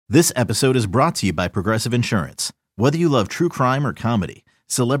This episode is brought to you by Progressive Insurance. Whether you love true crime or comedy,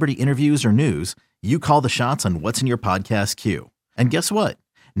 celebrity interviews or news, you call the shots on what's in your podcast queue. And guess what?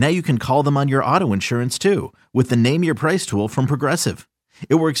 Now you can call them on your auto insurance too with the Name Your Price tool from Progressive.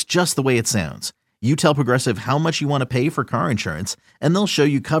 It works just the way it sounds. You tell Progressive how much you want to pay for car insurance, and they'll show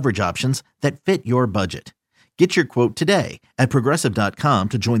you coverage options that fit your budget. Get your quote today at Progressive.com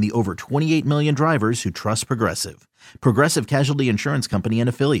to join the over 28 million drivers who trust Progressive. Progressive Casualty Insurance Company and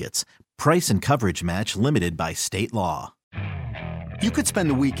Affiliates. Price and coverage match limited by state law. You could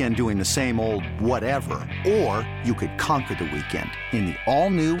spend the weekend doing the same old whatever, or you could conquer the weekend in the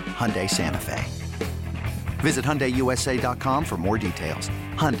all-new Hyundai Santa Fe. Visit HyundaiUSA.com for more details.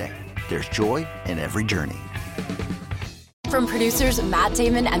 Hyundai, there's joy in every journey. From producers Matt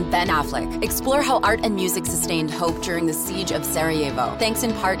Damon and Ben Affleck, explore how art and music sustained hope during the siege of Sarajevo, thanks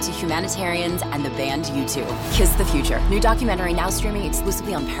in part to humanitarians and the band U2. Kiss the Future. New documentary now streaming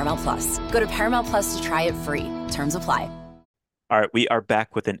exclusively on Paramount+. Go to Paramount+ to try it free. Terms apply. All right, we are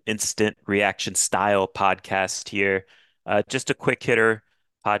back with an instant reaction style podcast here. Just a quick hitter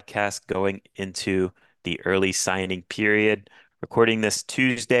podcast going into the early signing period. Recording this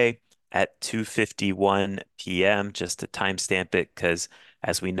Tuesday at 2:51 p.m. just to timestamp it because,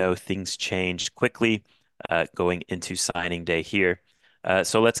 as we know, things change quickly going into signing day here.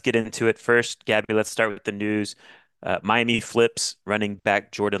 So let's get into it first. Gabby, let's start with the news. Miami flips running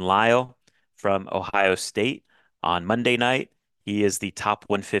back Jordan Lyle from Ohio State on Monday night. He is the top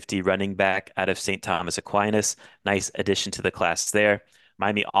 150 running back out of St. Thomas Aquinas. Nice addition to the class there.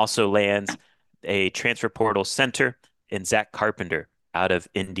 Miami also lands a transfer portal center in Zach Carpenter out of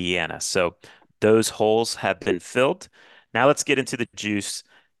Indiana. So those holes have been filled. Now let's get into the juice,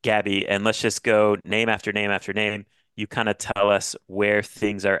 Gabby, and let's just go name after name after name. You kind of tell us where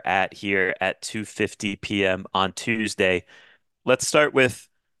things are at here at 2:50 p.m. on Tuesday. Let's start with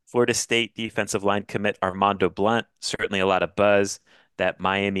Florida State defensive line commit Armando Blunt. Certainly a lot of buzz that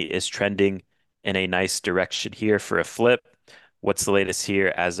Miami is trending in a nice direction here for a flip. What's the latest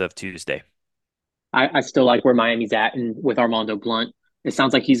here as of Tuesday? I still like where Miami's at and with Armando Blunt. It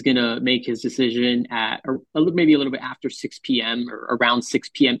sounds like he's going to make his decision at maybe a little bit after 6 p.m. or around 6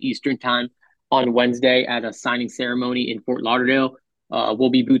 p.m. Eastern time on Wednesday at a signing ceremony in Fort Lauderdale. We'll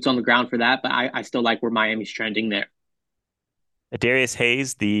be boots on the ground for that, but I still like where Miami's trending there. Darius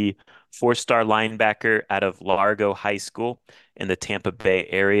Hayes, the four-star linebacker out of Largo High School in the Tampa Bay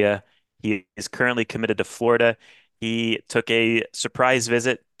area. He is currently committed to Florida. He took a surprise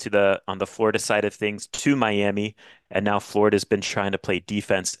visit on the Florida side of things to Miami, and now Florida's been trying to play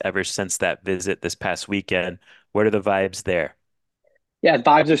defense ever since that visit this past weekend. What are the vibes there? Yeah,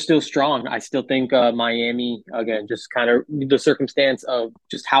 vibes are still strong. I still think Miami, again, just kind of the circumstance of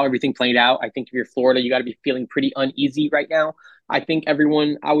just how everything played out. I think if you're Florida, you got to be feeling pretty uneasy right now. I think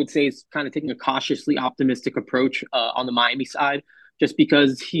everyone, I would say, is kind of taking a cautiously optimistic approach on the Miami side, just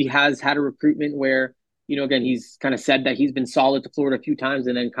because he has had a recruitment where, again, he's kind of said that he's been solid to Florida a few times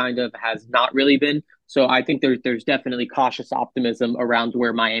and then kind of has not really been. So I think there's definitely cautious optimism around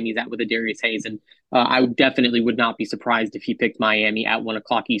where Miami's at with a Darius Hayes. And I definitely would not be surprised if he picked Miami at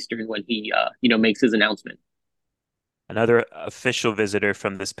 1:00 Eastern when he, makes his announcement. Another official visitor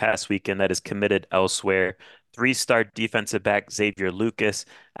from this past weekend that is committed elsewhere, three-star defensive back Xavier Lucas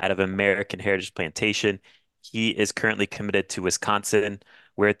out of American Heritage Plantation. He is currently committed to Wisconsin.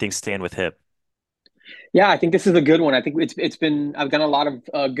 Where things stand with him? Yeah, I think this is a good one. I think I've gotten a lot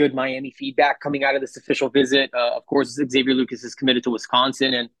of good Miami feedback coming out of this official visit. Of course, Xavier Lucas is committed to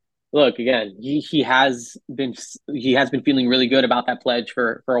Wisconsin, and look, again, he has been feeling really good about that pledge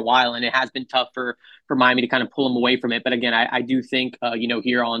for a while, and it has been tough for Miami to kind of pull him away from it. But again, I do think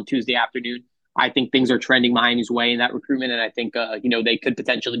here on Tuesday afternoon, I think things are trending Miami's way in that recruitment, and I think they could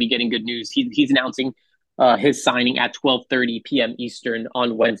potentially be getting good news. He's announcing his signing at 12:30 p.m. Eastern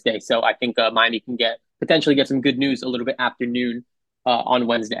on Wednesday, so I think Miami can potentially get some good news a little bit after noon on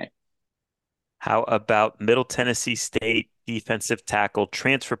Wednesday. How about Middle Tennessee State defensive tackle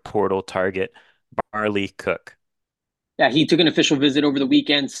transfer portal target Marley Cook? Yeah, he took an official visit over the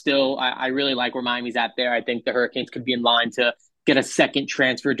weekend. Still, I really like where Miami's at there. I think the Hurricanes could be in line to get a second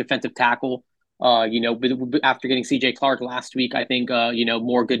transfer defensive tackle. After getting CJ Clark last week, I think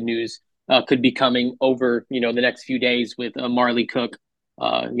more good news could be coming over the next few days with Marley Cook.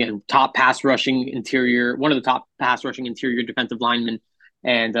 Top pass rushing interior, one of the top pass rushing interior defensive linemen.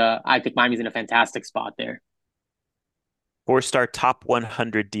 And I think Miami's in a fantastic spot there. Four-star top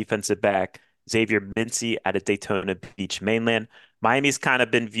 100 defensive back Xavier Mincy out of Daytona Beach mainland. Miami's kind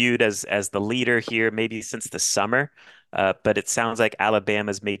of been viewed as the leader here maybe since the summer, but it sounds like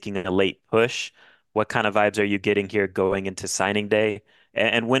Alabama's making a late push. What kind of vibes are you getting here going into signing day?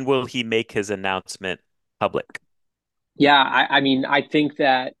 And when will he make his announcement public? Yeah, I mean, I think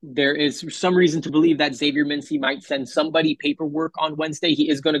that there is some reason to believe that Xavier Mincy might send somebody paperwork on Wednesday. He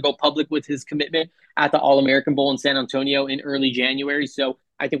is going to go public with his commitment at the All-American Bowl in San Antonio in early January. So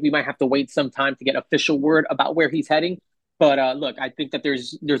I think we might have to wait some time to get official word about where he's heading. But look, I think that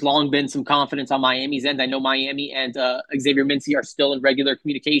there's long been some confidence on Miami's end. I know Miami and Xavier Mincy are still in regular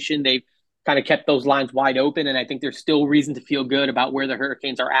communication. They've kind of kept those lines wide open, and I think there's still reason to feel good about where the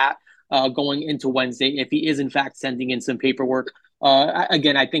Hurricanes are at going into Wednesday if he is in fact sending in some paperwork.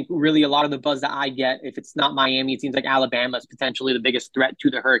 Again, I think really a lot of the buzz that I get, if it's not Miami, it seems like Alabama is potentially the biggest threat to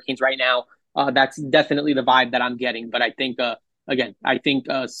the Hurricanes right now. That's definitely the vibe that I'm getting. But I think, again, I think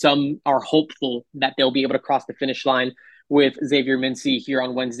some are hopeful that they'll be able to cross the finish line with Xavier Mincy here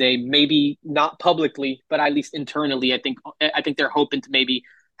on Wednesday. Maybe not publicly, but at least internally, I think they're hoping to maybe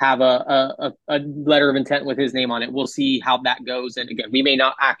have a letter of intent with his name on it. We'll see how that goes. And again, we may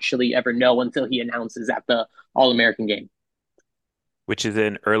not actually ever know until he announces at the All American game. Which is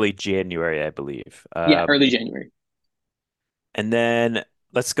in early January, I believe. Yeah, early January. And then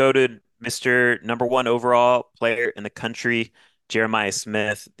let's go to Mr. Number one overall player in the country, Jeremiah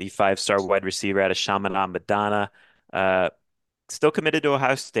Smith, the five-star wide receiver out of Chaminade Madonna. Still committed to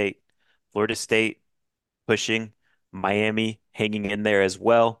Ohio State, Florida State pushing, Miami hanging in there as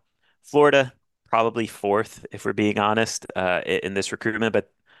well. Florida probably fourth, if we're being honest, in this recruitment,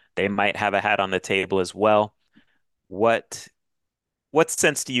 but they might have a hat on the table as well. What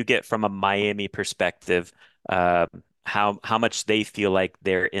sense do you get from a Miami perspective? How much they feel like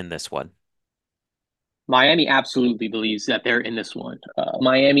they're in this one? Miami absolutely believes that they're in this one.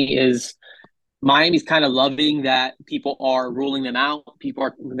 Miami's kind of loving that people are ruling them out.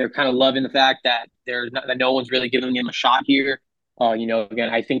 They're kind of loving the fact that that no one's really giving them a shot here. Again,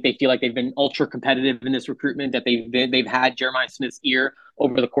 I think they feel like they've been ultra competitive in this recruitment. That they've had Jeremiah Smith's ear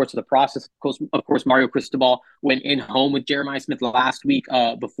over the course of the process. Of course, Mario Cristobal went in home with Jeremiah Smith last week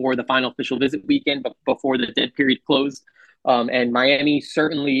before the final official visit weekend, but before the dead period closed. And Miami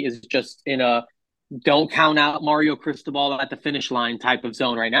certainly is just in a don't count out Mario Cristobal at the finish line type of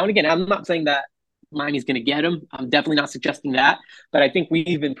zone right now. And again, I'm not saying that Miami's going to get him. I'm definitely not suggesting that, but I think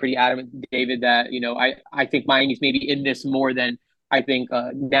we've been pretty adamant, David, that I think Miami's maybe in this more than I think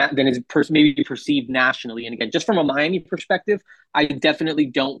than is maybe perceived nationally. And again, just from a Miami perspective, I definitely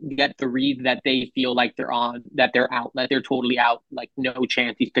don't get the read that they feel like that they're out, that they're totally out, like no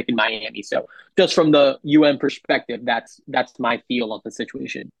chance he's picking Miami. So just from the perspective, that's my feel of the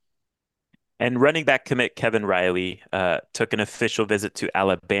situation. And running back commit Kevin Riley took an official visit to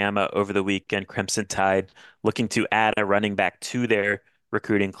Alabama over the weekend. Crimson Tide looking to add a running back to their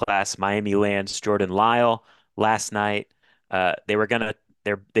recruiting class. Miami lands Jordan Lyle last night.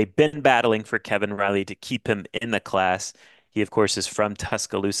 They've been battling for Kevin Riley to keep him in the class. He, of course, is from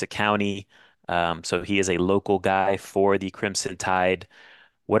Tuscaloosa County, so he is a local guy for the Crimson Tide.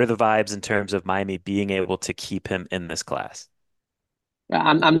 What are the vibes in terms of Miami being able to keep him in this class?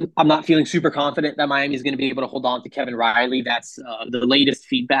 I'm not feeling super confident that Miami is going to be able to hold on to Kevin Riley. That's the latest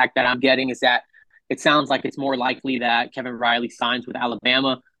feedback that I'm getting is that it sounds like it's more likely that Kevin Riley signs with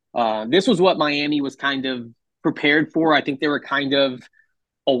Alabama. This was what Miami was kind of prepared for. I think they were kind of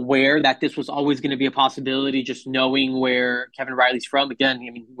aware that this was always going to be a possibility, just knowing where Kevin Riley's from. Again, I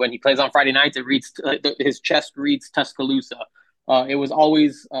mean, when he plays on Friday nights, his chest reads Tuscaloosa. It was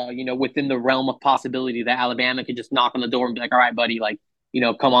always, within the realm of possibility that Alabama could just knock on the door and be like, all right, buddy, like,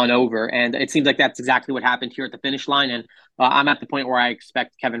 come on over. And it seems like that's exactly what happened here at the finish line. And I'm at the point where I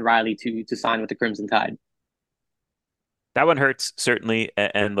expect Kevin Riley to sign with the Crimson Tide. That one hurts certainly.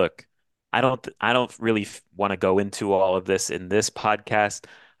 And look, I don't really want to go into all of this in this podcast.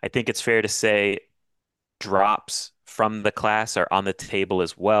 I think it's fair to say drops from the class are on the table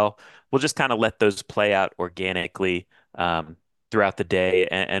as well. We'll just kind of let those play out organically throughout the day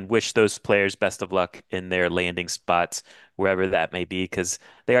and wish those players best of luck in their landing spots, wherever that may be, because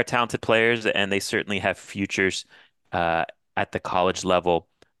they are talented players and they certainly have futures at the college level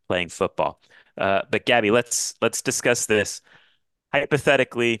playing football. But Gabby, let's discuss this.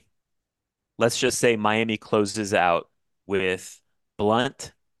 Hypothetically, let's just say Miami closes out with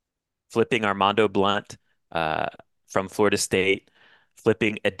Blunt flipping Armando Blunt from Florida State,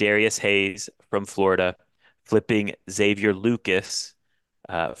 flipping Adarius Hayes from Florida, flipping Xavier Lucas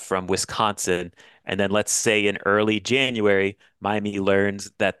from Wisconsin. And then let's say in early January, Miami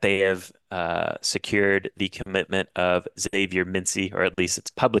learns that they have secured the commitment of Xavier Mincy, or at least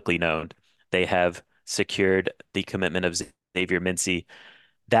it's publicly known. They have secured the commitment of Xavier Mincy.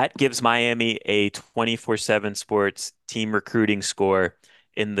 That gives Miami a 24/7 Sports team recruiting score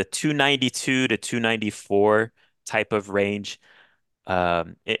in the 292 to 294 type of range.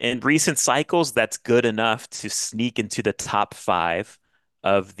 In recent cycles, that's good enough to sneak into the top five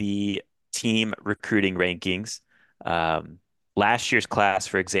of the team recruiting rankings. Um, Last year's class,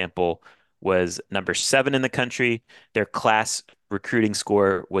 for example, was number 7 in the country. Their class recruiting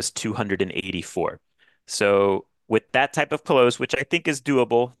score was 284. So with that type of close, which I think is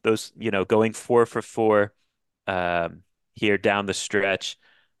doable, those, going 4 for 4 um, here down the stretch.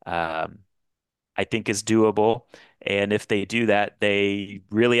 Um, I think is doable. And if they do that, they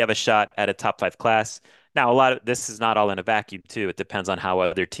really have a shot at a top 5 class. Now, a lot of this is not all in a vacuum too. It depends on how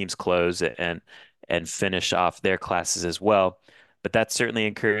other teams close and finish off their classes as well. But that's certainly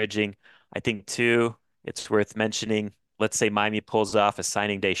encouraging. I think too, it's worth mentioning, let's say Miami pulls off a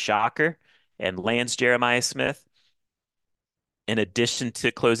signing day shocker and lands Jeremiah Smith in addition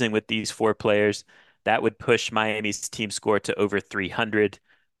to closing with these 4 players, that would push Miami's team score to over 300,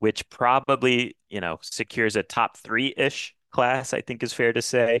 which probably, secures a top 3-ish class, I think is fair to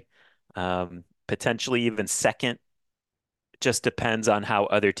say. Potentially even second, just depends on how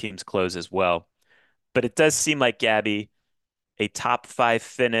other teams close as well. But it does seem like, Gabby, a top 5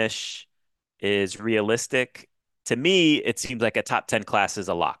 finish is realistic. To me, it seems like a top 10 class is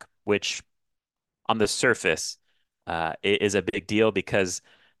a lock, which on the surface is a big deal because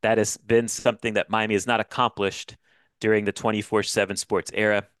that has been something that Miami has not accomplished during the 24/7 sports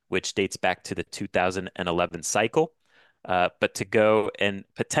era, which dates back to the 2011 cycle. But to go and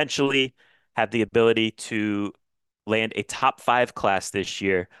potentially have the ability to land a top 5 class this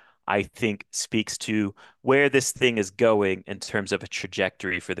year, I think speaks to where this thing is going in terms of a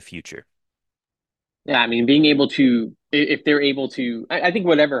trajectory for the future. Yeah, I mean, being able to, if they're able to, I think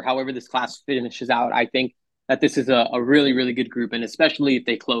whatever, however this class finishes out, I think that this is a really, really good group. And especially if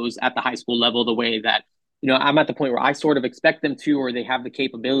they close at the high school level the way that, I'm at the point where I sort of expect them to, or they have the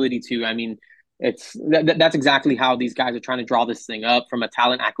capability to. I mean, that's exactly how these guys are trying to draw this thing up from a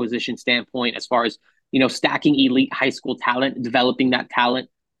talent acquisition standpoint, as far as, stacking elite high school talent, developing that talent,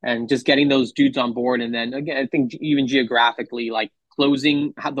 and just getting those dudes on board. And then again, I think even geographically, like,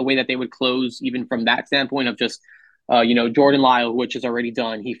 closing the way that they would close, even from that standpoint of just, Jordan Lyle, which is already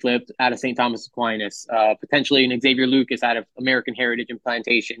done. He flipped out of St. Thomas Aquinas, potentially an Xavier Lucas out of American Heritage and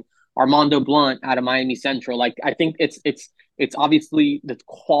Plantation, Armando Blunt out of Miami Central. Like, I think it's obviously the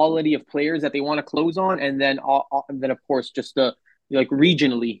quality of players that they want to close on, and then of course just the, like,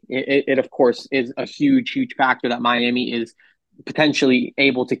 regionally, it of course is a huge factor that Miami is potentially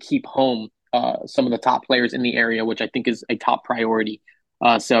able to keep home some of the top players in the area, which I think is a top priority.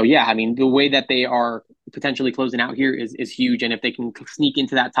 So yeah, I mean, the way that they are potentially closing out here is huge, and if they can sneak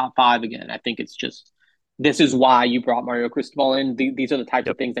into that top 5 again, I think it's just, this is why you brought Mario Cristobal in. These are the types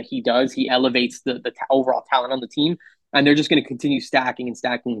of Yep. things that he does. He elevates the overall talent on the team, and they're just going to continue stacking and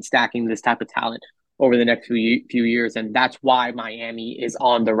stacking and stacking this type of talent over the next few years, and that's why Miami is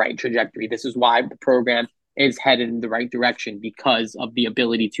on the right trajectory. This is why the program is headed in the right direction, because of the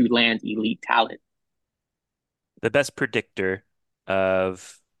ability to land elite talent. The best predictor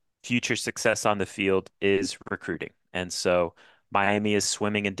of future success on the field is recruiting. And so Miami is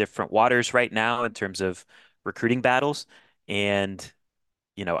swimming in different waters right now in terms of recruiting battles. And,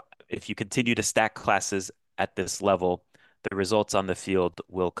 if you continue to stack classes at this level, the results on the field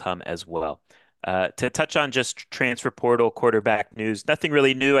will come as well. To touch on just transfer portal quarterback news, nothing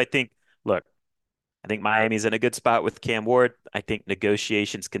really new. Look, I think Miami's in a good spot with Cam Ward. I think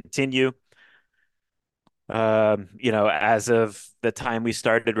negotiations continue. As of the time we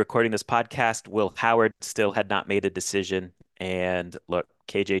started recording this podcast, Will Howard still had not made a decision. And look,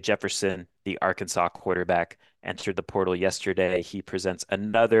 KJ Jefferson, the Arkansas quarterback, entered the portal yesterday. He presents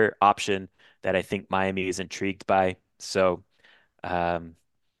another option that I think Miami is intrigued by. So, um,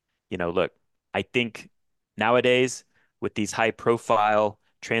 look, I think nowadays with these high profile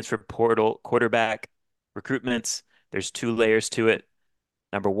transfer portal quarterback recruitments, there's 2 layers to it.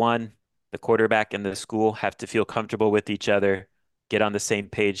 Number one, the quarterback and the school have to feel comfortable with each other, get on the same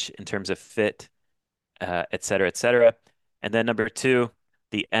page in terms of fit, et cetera, et cetera. And then number two,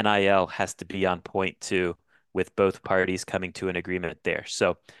 the NIL has to be on point too, with both parties coming to an agreement there.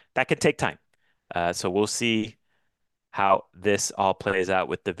 So that could take time. So we'll see how this all plays out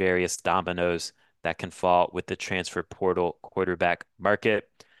with the various dominoes that can fall with the transfer portal quarterback market.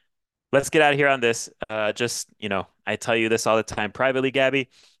 Let's get out of here on this. I tell you this all the time privately, Gabby.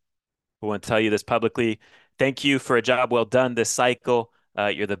 I want to tell you this publicly. Thank you for a job well done this cycle.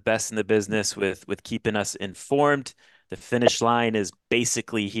 You're the best in the business with keeping us informed. The finish line is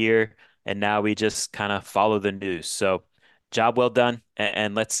basically here, and now we just kind of follow the news. So, job well done,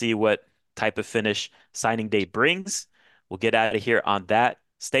 and let's see what type of finish signing day brings. We'll get out of here on that.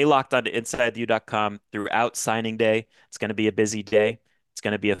 Stay locked on to InsideTheU.com throughout signing day. It's going to be a busy day. It's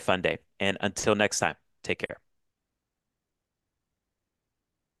going to be a fun day. And until next time, take care.